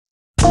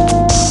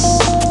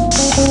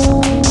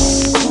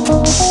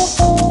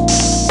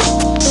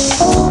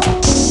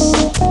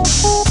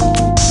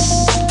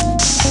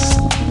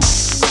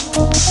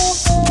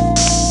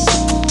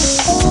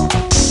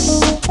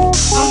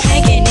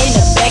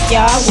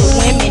of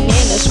women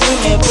in the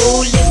swimming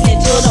pool, listening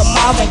to the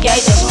Marvin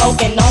Gaye, just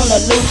smoking on the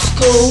loose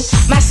cool.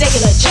 My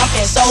secular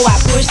jumping, so I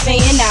push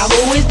in. Now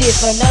who is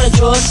this? Another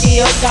drug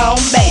deal gone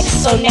back,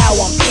 so now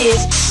I'm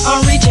pissed.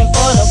 I'm reaching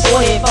for the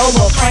 44,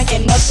 but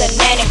cranking up the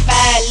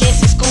 95.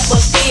 Listen, Scooper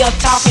still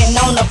talking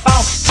on the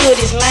phone to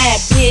this line,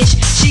 bitch.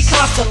 She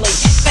constantly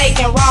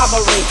faking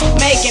robbery,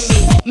 making me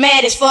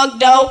mad as fuck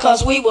though,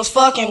 cause we was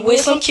fucking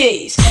with some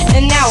keys.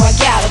 And now I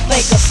gotta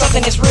think of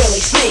something that's really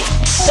slick.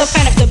 The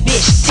fan of the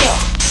bitch temp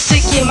to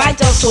give my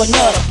dope to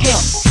another pimp.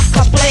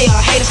 Cause player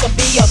haters could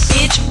be a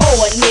bitch or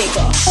a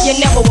nigga. You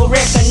never will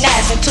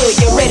recognize until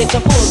you're ready to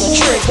pull the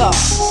trigger.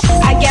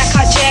 I got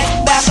caught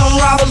jacked by some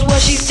robbers,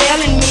 what she's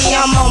telling me.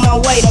 I'm on my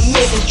way to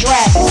Memphis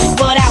driving,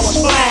 but I was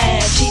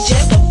blind. She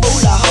just a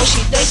fool, a hoe, she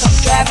think I'm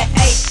driving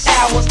 8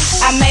 hours.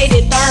 I made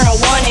it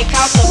 31 and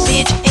caught the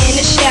bitch in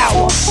the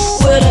shower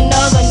with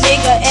another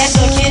nigga at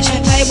the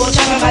kitchen table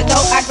chopping my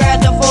dope. I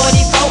grabbed the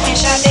 44 and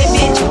shot that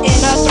bitch in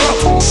her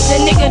throat. The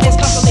nigga that's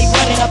constantly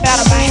running up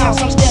out of my house,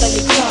 I'm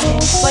steadily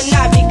coming, but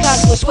not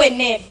because we're sweating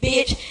that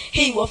bitch.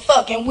 He was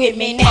fucking with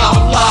me now.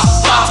 Pop, pop,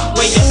 pop,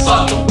 when you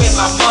fucking with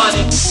my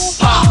money.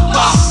 Pop,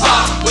 pop,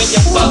 pop, when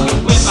you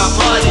fucking with my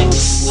money.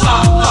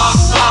 Pop, pop,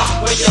 pop,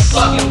 when you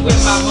fucking with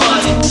my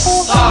money.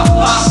 Pop,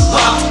 pop,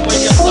 pop, when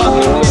you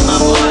fucking with my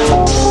money.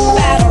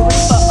 Battery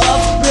for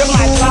up, grip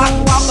my Glock,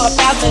 walk up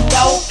out the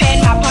door, and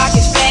my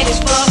pockets fat as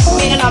fuck.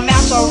 Meaning I'm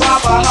out to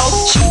rob a hoe.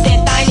 Shoot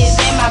that thing is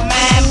in my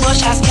mind,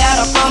 bush I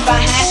scatter from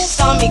behind.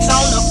 Stomachs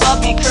on the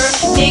fucking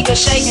curb, nigga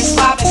shaking,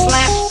 slopping,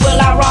 slam. Will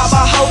I rob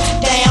a hoe?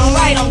 Damn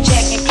right I'm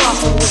jacking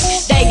constantly.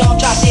 They gon'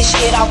 drop this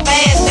shit off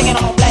fast, thinking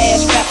I'm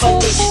blast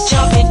rapidly.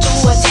 Jump into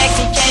a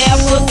taxi cab,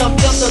 put the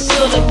pistol to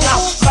the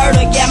dome.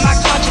 Murder got my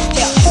conscience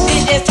tapped.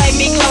 Bitch just take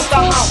me close to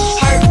home.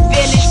 Hurt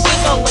village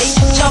quickly,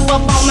 jump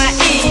up on my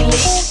elite.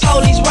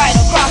 Police right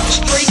across the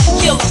street,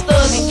 killer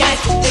studs and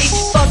gangsters deep.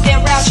 Fuck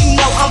that route, you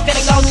know I'm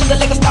finna go to the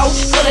liquor store,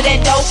 full of that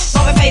dope.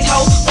 Bumpin' face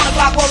hoe, 1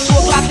 o'clock, woke 2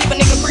 o'clock, sleep a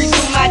nigga free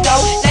through my door.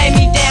 Lay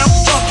me down,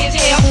 drunk as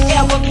hell,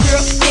 ever clear.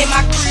 In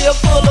my crib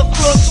full of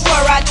crooks,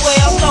 where I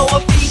dwell. So a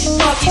feet,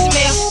 funky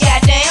smell,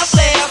 goddamn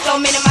flare.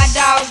 So many of my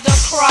dogs, the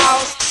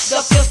cross,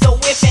 the pistol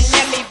whipping,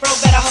 let me bro,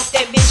 better hope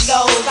that bitch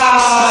goes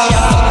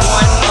off.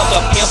 One of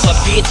a pimp, a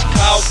bitch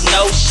called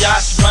no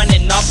shots.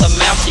 Running off the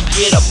mouth, she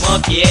get a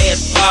monkey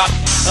ass pop.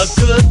 A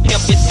good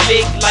pimp is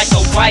big like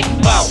a white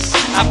boss.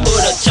 I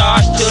put a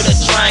charge to the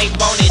train,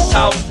 won't it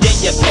talk, then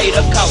you pay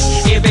the cost.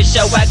 Every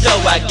show I go,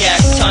 I got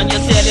Tanya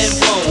selling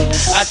room.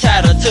 I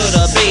tied her to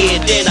the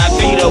bed, then I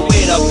beat her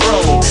with a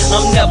broom.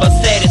 I'm never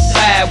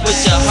satisfied with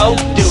your hoe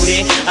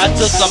duty. I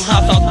took some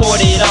hops on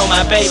quartered on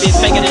my baby's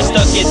finger and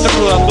stuck it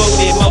through her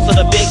booty. Most of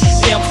the big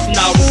pimps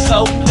know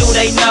coke through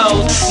they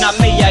nose. Not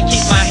me, I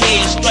keep my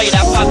head straight.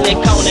 I pop that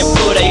cone and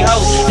pull they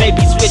hoe. They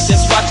be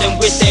switching, swatching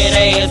with that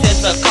ass.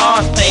 It's a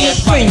car stand.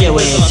 Bring your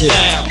ass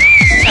down.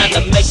 Time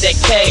to make that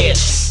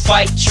cash.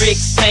 Fight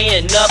tricks,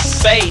 paying up,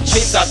 spade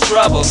tricks are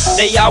trouble.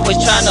 They always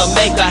trying to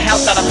make a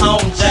house out of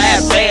home.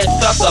 Jive, bad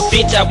sucker,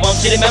 bitch, I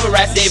want you to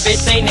memorize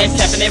everything that's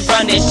happening.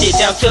 Run that shit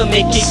down to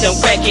me, keep them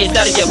crackheads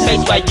out of your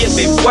face while you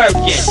been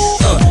working.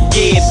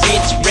 Yeah,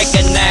 bitch,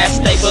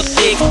 recognize, stable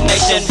thick,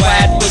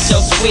 nationwide with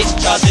your switch,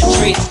 charging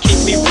tricks, keep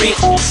me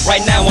rich.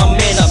 Right now I'm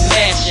in a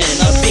mansion,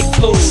 a big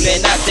pool,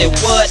 and I said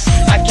what?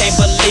 I can't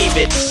believe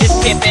it. This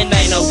pimpin'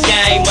 ain't no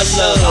game of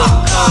love.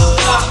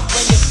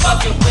 When you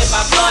fucking with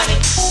my money.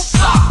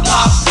 Pop,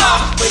 pop,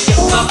 pop, when you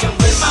fucking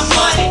with my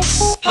money.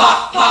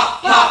 Pop,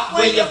 pop, pop,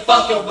 when you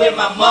fucking with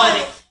my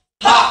money.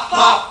 Pop,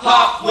 pop,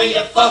 pop, when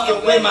you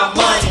fucking with my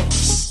money.